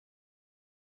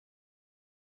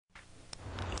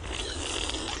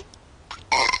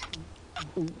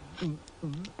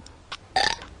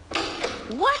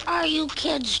What are you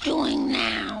kids doing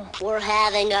now? We're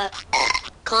having a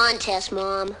contest,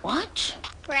 Mom. What?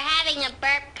 We're having a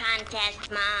burp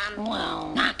contest, Mom.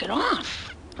 Well, knock it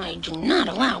off. I do not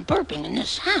allow burping in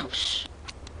this house.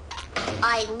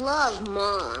 I love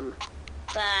Mom.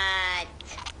 But...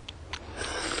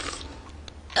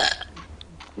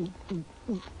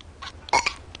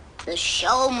 The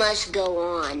show must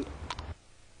go on.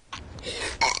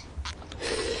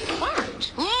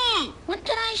 Bart, what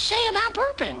did I say about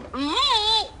burping?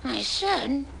 I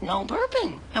said no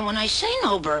burping. And when I say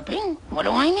no burping, what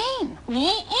do I mean?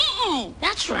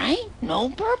 That's right, no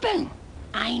burping.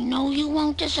 I know you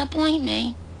won't disappoint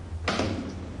me.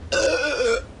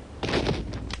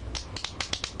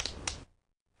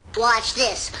 Watch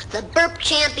this. The burp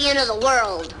champion of the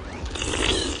world.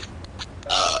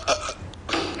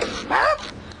 Burp?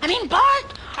 I mean,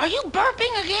 Bart, are you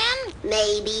burping again?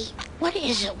 Maybe. What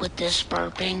is it with this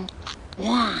burping?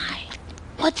 Why?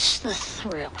 What's the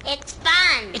thrill? It's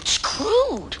fun. It's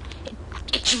crude.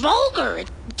 It's vulgar.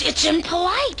 It's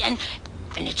impolite. And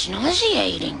it's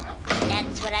nauseating.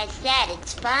 That's what I said.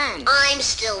 It's fun. I'm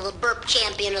still the burp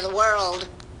champion of the world.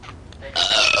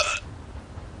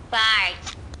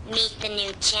 Bart, meet the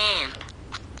new champ.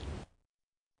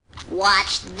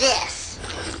 Watch this.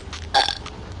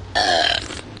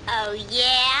 Oh,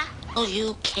 yeah? Oh,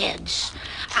 you kids.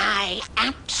 I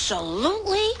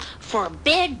absolutely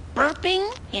forbid burping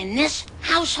in this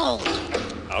household.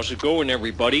 How's it going,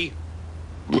 everybody?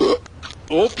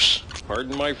 Oops,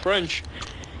 pardon my French.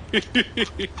 Thanks,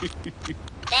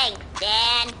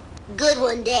 Dad. Good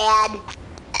one, Dad.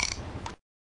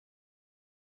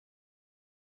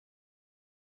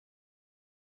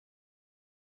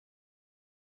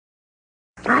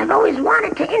 I've always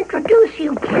wanted to introduce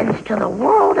you kids to the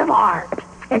world of art.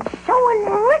 It's so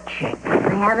enriching.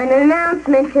 I have an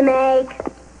announcement to make.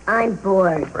 I'm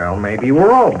bored. Well, maybe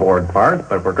we're all bored, Bart,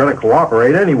 but we're going to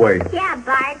cooperate anyway. Yeah,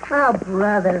 Bart. Oh,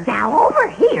 brother. Now, over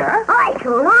here... Hi,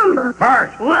 Columba.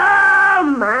 Bart! Whoa,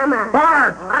 Mama.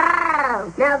 Bart!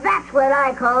 Wow. Now that's what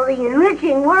I call the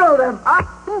enriching world of art.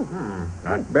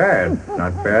 Not bad.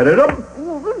 Not bad at all.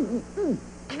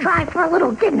 Try for a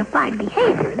little dignified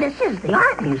behavior. This is the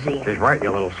art museum. She's right,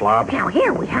 you little slob. Now,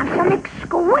 here we have some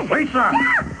exquisite... Lisa!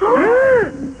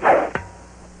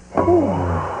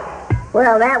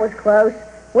 Well, that was close.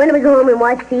 When do we go home and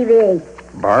watch TV?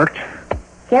 Bart?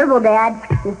 Careful, Dad.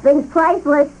 This thing's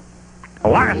priceless. The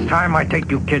last time I take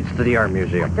you kids to the art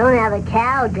museum. Don't have a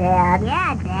cow, Dad.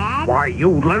 Yeah, Dad. Why, you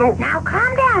little... Now,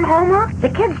 calm down, Homer. The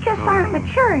kids just aren't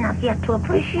mature enough yet to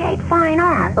appreciate fine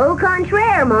art. Au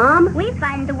contraire, Mom. We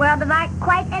find the world of art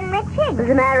quite enriching. As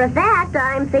a matter of fact,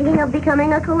 I'm thinking of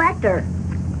becoming a collector.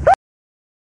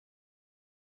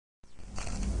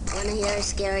 Want to hear a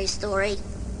scary story?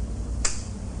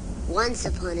 Once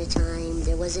upon a time,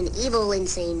 there was an evil,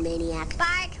 insane maniac.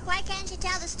 Bart, why can't you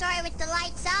tell the story with the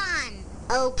lights on?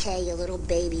 Okay, you little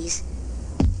babies.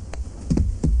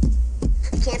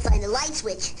 Can't find the light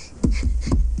switch.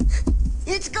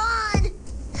 It's gone!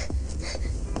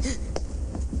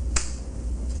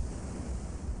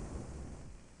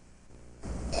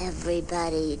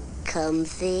 Everybody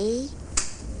comfy?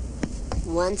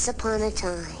 Once upon a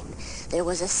time, there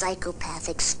was a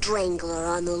psychopathic strangler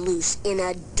on the loose in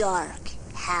a dark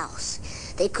house.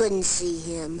 They couldn't see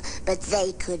him, but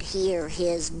they could hear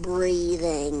his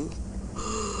breathing.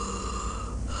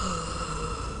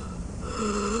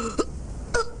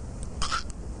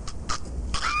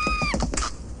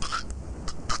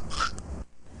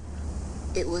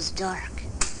 It was dark.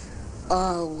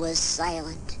 All was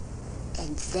silent.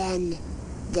 And then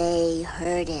they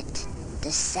heard it.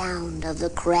 The sound of the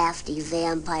crafty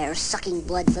vampire sucking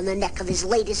blood from the neck of his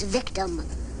latest victim.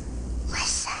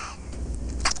 Listen.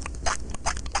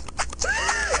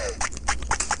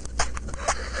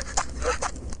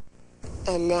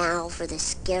 And now for the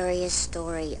scariest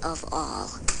story of all.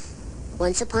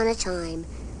 Once upon a time,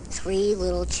 3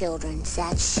 little children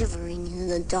sat shivering in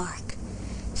the dark.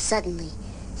 Suddenly,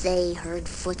 they heard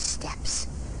footsteps.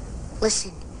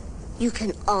 Listen, you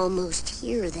can almost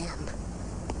hear them.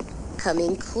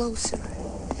 Coming closer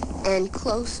and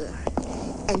closer.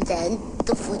 And then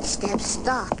the footsteps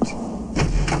stopped.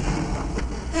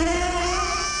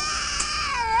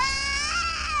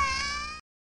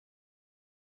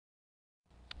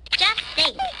 Just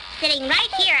think, sitting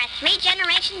right here are 3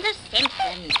 generations of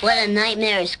Simpsons. What a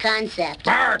nightmarish concept.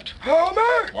 Bart!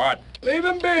 Homer! What? Leave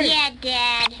him be! Yeah,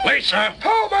 Dad. Lisa!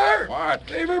 Homer! What?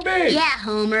 Leave her be! Yeah,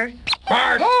 Homer.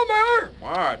 Bart! Homer!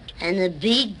 What? And the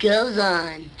beat goes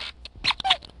on.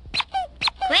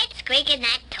 Quit squeaking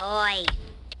that toy.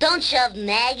 Don't shove,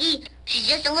 Maggie. She's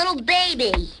just a little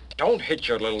baby. Don't hit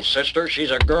your little sister.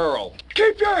 She's a girl.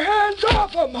 Keep your hands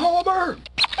off him, Homer!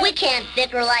 We can't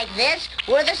bicker like this.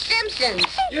 We're the Simpsons.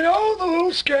 You know, the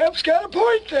little scamp's got a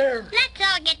point there. Let's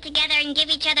all get together and give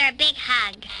each other a big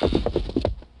hug.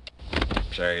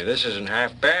 Say, this isn't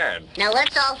half bad. Now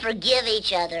let's all forgive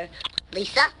each other.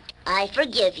 Lisa, I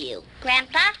forgive you.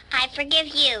 Grandpa, I forgive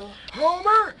you.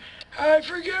 Homer, I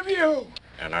forgive you.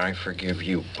 And I forgive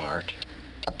you, Bart.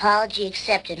 Apology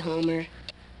accepted, Homer.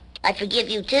 I'd forgive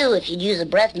you, too, if you'd use a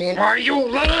breath mint. Are you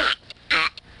little?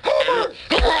 Homer!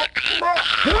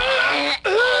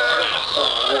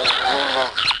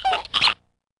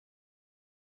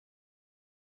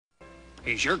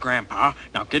 He's your grandpa.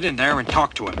 Now get in there and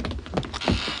talk to him.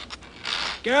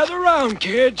 Gather round,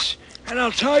 kids, and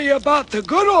I'll tell you about the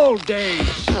good old days.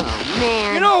 Oh,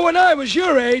 man. You know, when I was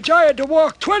your age, I had to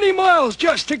walk 20 miles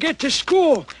just to get to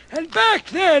school. And back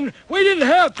then, we didn't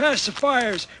have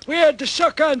pacifiers. We had to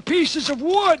suck on pieces of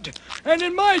wood. And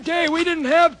in my day, we didn't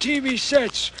have TV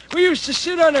sets. We used to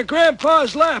sit on a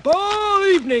grandpa's lap all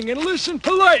evening and listen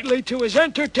politely to his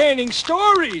entertaining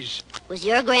stories. Was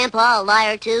your grandpa a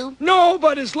liar, too? No,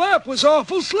 but his lap was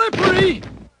awful slippery.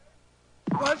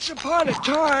 Once upon a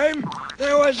time,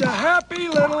 there was a happy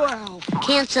little elf.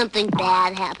 Can't something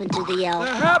bad happen to the elf?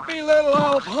 The happy little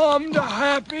elf hummed a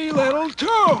happy little tune.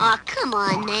 Aw, come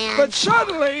on, man. But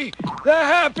suddenly, the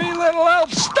happy little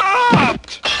elf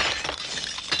stopped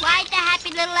Why'd the happy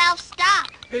little elf stop?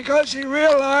 because he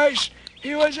realized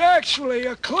he was actually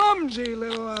a clumsy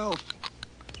little elf.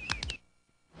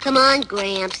 Come on,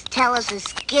 Gramps. Tell us a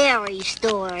scary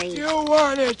story. You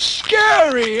want it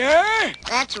scary, eh?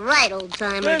 That's right,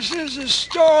 old-timer. This is a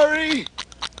story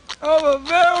of a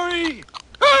very...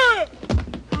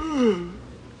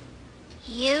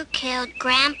 You killed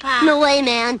Grandpa. No way,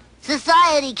 man.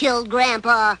 Society killed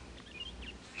Grandpa.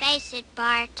 Face it,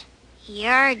 Bart.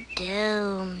 You're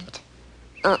doomed.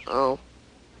 Uh-oh.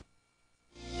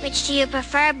 Which do you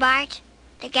prefer, Bart?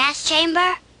 The gas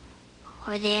chamber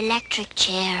or the electric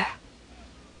chair?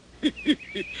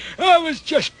 I was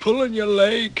just pulling your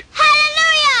leg.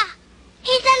 Hallelujah!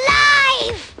 He's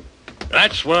alive!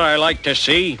 That's what I like to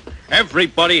see.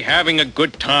 Everybody having a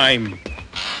good time.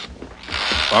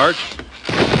 Bart?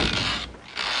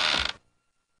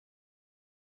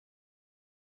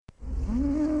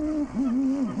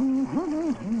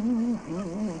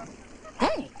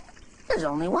 Hey, there's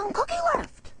only one cookie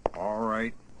left. All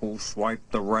right. Who'll swipe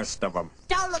the rest of them?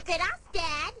 Don't look at us,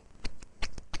 Dad.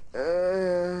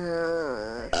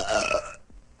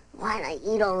 Why'd I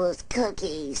eat all those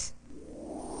cookies?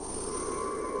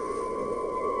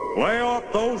 Lay off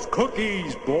those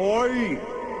cookies, boy.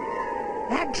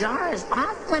 That jar is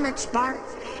off limits, Bart.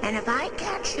 And if I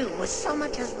catch you with so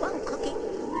much as one cookie...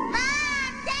 Mom!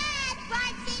 Dad!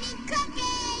 Bart's eating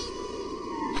cookies!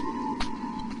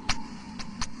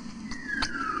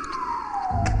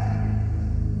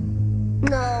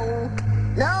 No.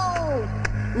 No.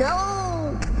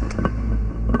 No.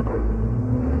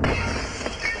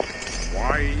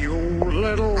 Why, you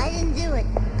little... I didn't do it.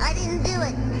 I didn't do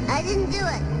it. I didn't do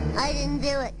it. I didn't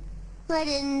do it. I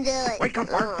didn't do it. Wake up,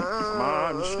 Bart. Come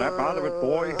on, snap out of it,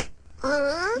 boy.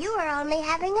 You were only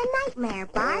having a nightmare,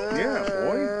 Bart. Yeah,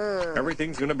 boy.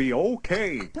 Everything's gonna be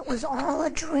okay. It was all a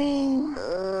dream.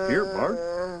 Here, Bart.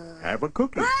 Have a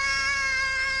cookie.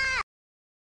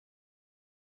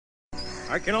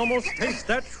 I can almost taste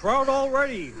that trout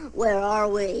already. Where are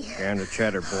we? Can the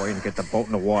cheddar, boy, and get the boat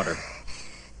in the water.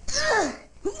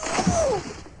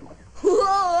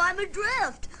 Whoa, I'm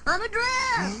adrift. I'm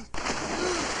adrift.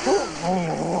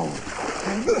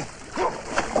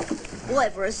 Boy,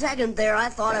 for a second there, I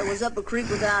thought I was up a creek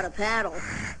without a paddle.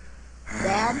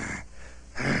 Dad?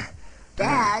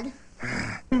 Dad?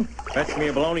 Fetch me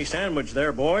a bologna sandwich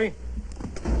there, boy.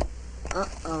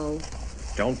 Uh-oh.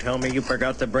 Don't tell me you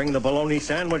forgot to bring the bologna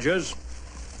sandwiches.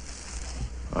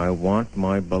 I want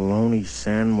my bologna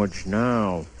sandwich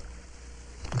now.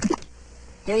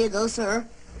 Here you go, sir.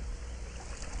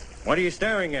 What are you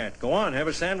staring at? Go on, have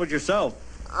a sandwich yourself.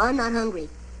 I'm not hungry.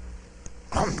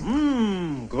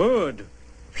 Mmm, good.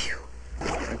 Phew.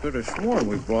 I could have sworn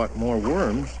we brought more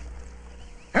worms.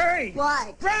 Hey!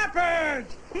 What? Rapid!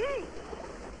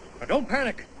 Now don't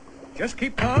panic. Just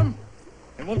keep calm,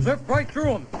 and we'll zip right through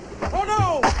them. Oh,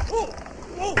 no! Oh,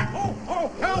 oh, oh,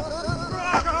 oh, help!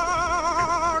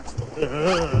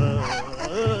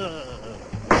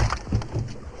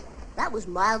 That was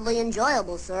mildly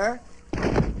enjoyable, sir.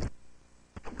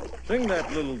 Sing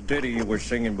that little ditty you were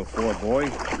singing before, boy.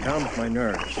 It calms my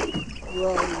nerves.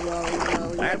 Row, row, row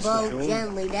your That's the boat tune.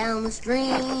 gently down the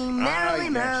stream. Ah, Merrily,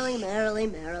 yes. merrily, merrily,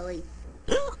 merrily.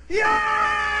 Yeah!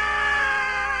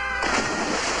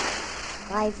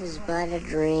 Life is but a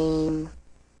dream.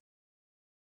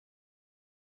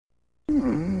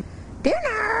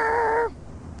 Dinner!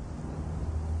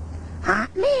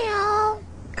 Hot meal!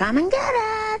 Come and get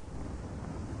it!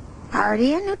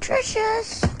 Hearty and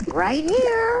nutritious, right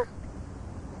here.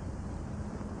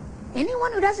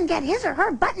 Anyone who doesn't get his or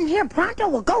her button here pronto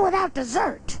will go without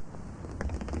dessert.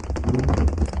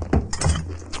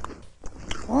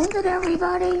 Hold it,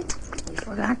 everybody. We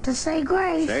forgot to say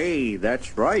grace. Say,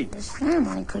 that's right. This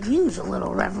family could use a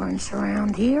little reverence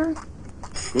around here.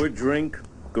 Good drink,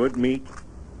 good meat.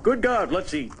 Good God,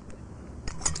 let's eat.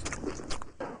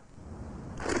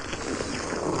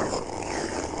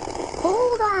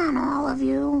 Hold on, all of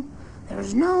you.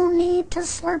 There's no need to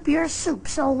slurp your soup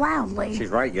so loudly. She's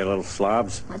right, you little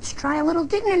slobs. Let's try a little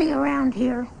dignity around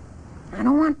here. I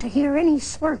don't want to hear any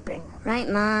slurping. Right,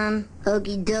 Mom?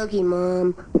 Okie dokie,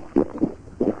 Mom.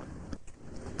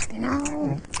 You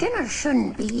know, dinner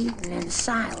shouldn't be eaten in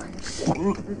silence.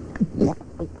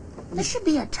 This should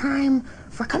be a time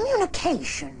for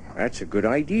communication. That's a good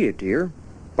idea, dear.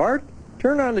 Bart,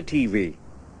 turn on the TV.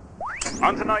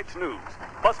 On tonight's news,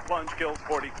 bus plunge kills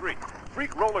 43.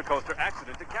 Freak roller coaster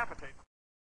accident decapitates.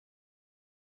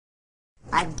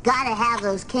 I've got to have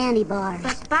those candy bars.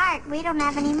 But Bart, we don't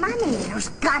have any money. There's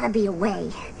got to be a way.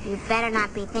 You better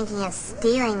not be thinking of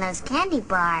stealing those candy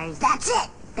bars. That's it.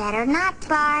 Better not,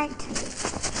 Bart.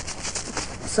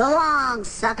 So long,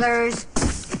 suckers.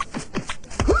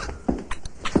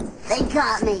 They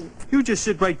got me. You just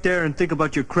sit right there and think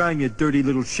about your crime, you dirty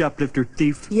little shoplifter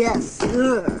thief. Yes,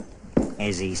 sir.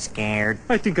 Is he scared?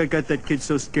 I think I got that kid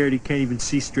so scared he can't even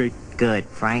see straight. Good.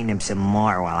 Frighten him some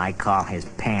more while I call his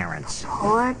parents.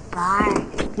 Poor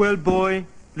Bart. Well, boy,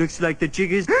 looks like the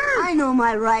jig is... I know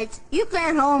my rights. You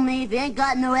can't hold me if you ain't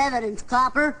got no evidence,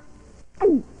 copper.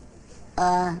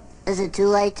 Is it too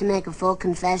late to make a full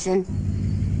confession?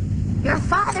 Your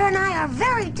father and I are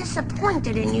very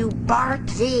disappointed in you, Bart.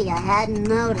 Gee, I hadn't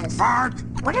noticed. Bart,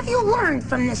 what have you learned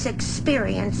from this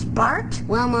experience, Bart?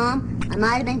 Well, Mom, I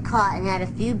might have been caught and had a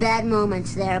few bad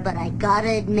moments there, but I gotta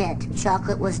admit,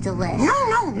 chocolate was delish.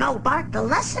 No, Bart. The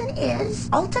lesson is,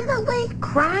 ultimately,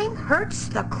 crime hurts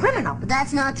the criminal. But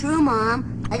that's not true,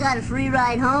 Mom. I got a free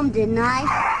ride home, didn't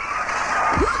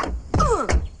I?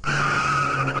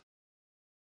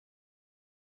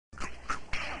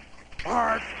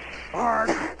 Bart!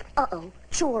 Uh-oh,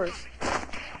 chores.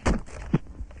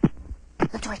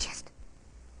 The toy chest.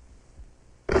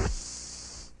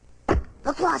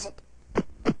 The closet.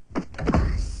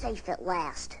 Safe at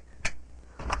last.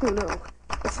 Oh no,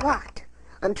 it's locked.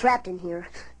 I'm trapped in here,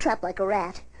 trapped like a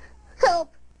rat.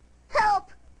 Help!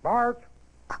 Help! Bart!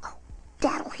 Uh-oh,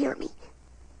 Dad'll hear me.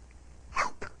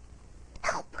 Help!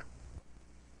 Help!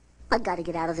 I gotta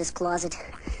get out of this closet.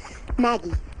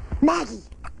 Maggie! Maggie!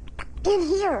 In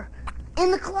here! In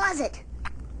the closet!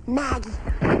 Maggie,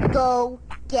 go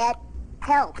get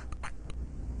help.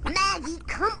 Maggie,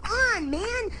 come on,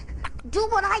 man! Do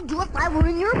what I'd do if I were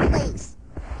in your place.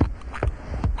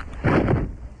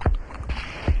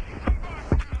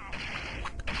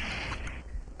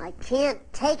 I can't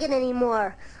take it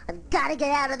anymore. I've got to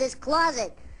get out of this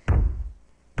closet.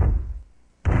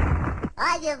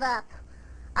 I give up.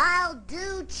 I'll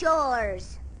do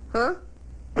chores. Huh?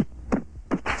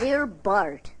 Dear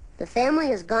Bart, the family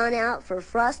has gone out for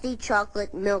frosty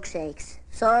chocolate milkshakes.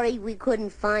 Sorry we couldn't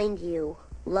find you.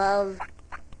 Love,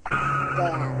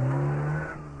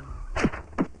 Dad.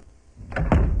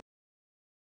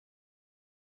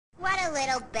 What a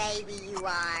little baby you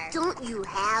are. Don't you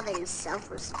have any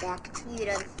self-respect? You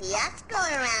don't see us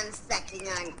going around sucking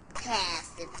on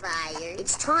pacifiers.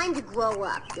 It's time to grow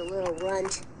up, you little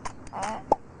runt.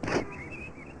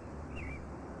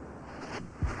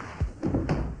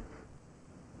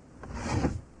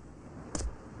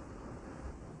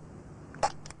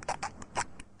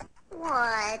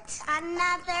 What?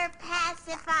 Another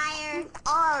pacifier? You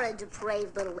are a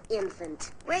depraved little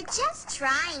infant. We're just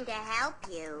trying to help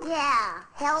you. Yeah,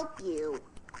 help you.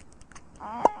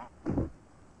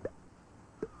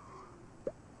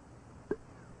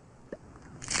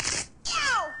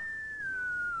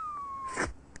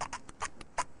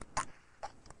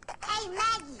 Hey,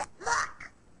 Maggie,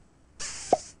 look.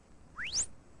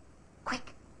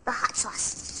 Quick, the hot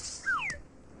sauce.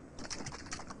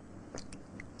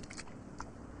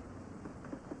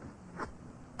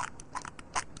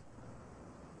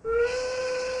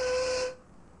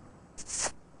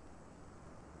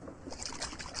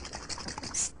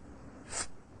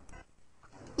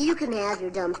 You can have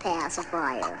your dumb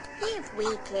pacifier. If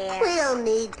we care. We don't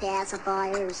need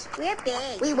pacifiers. We're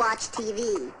big. We watch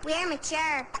TV. We're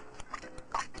mature.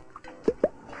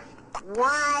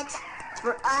 What?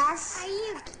 For us? Are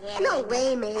you kidding? No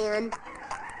way, man.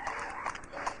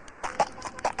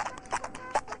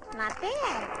 Not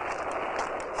bad.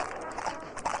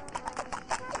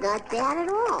 Not bad at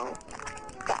all.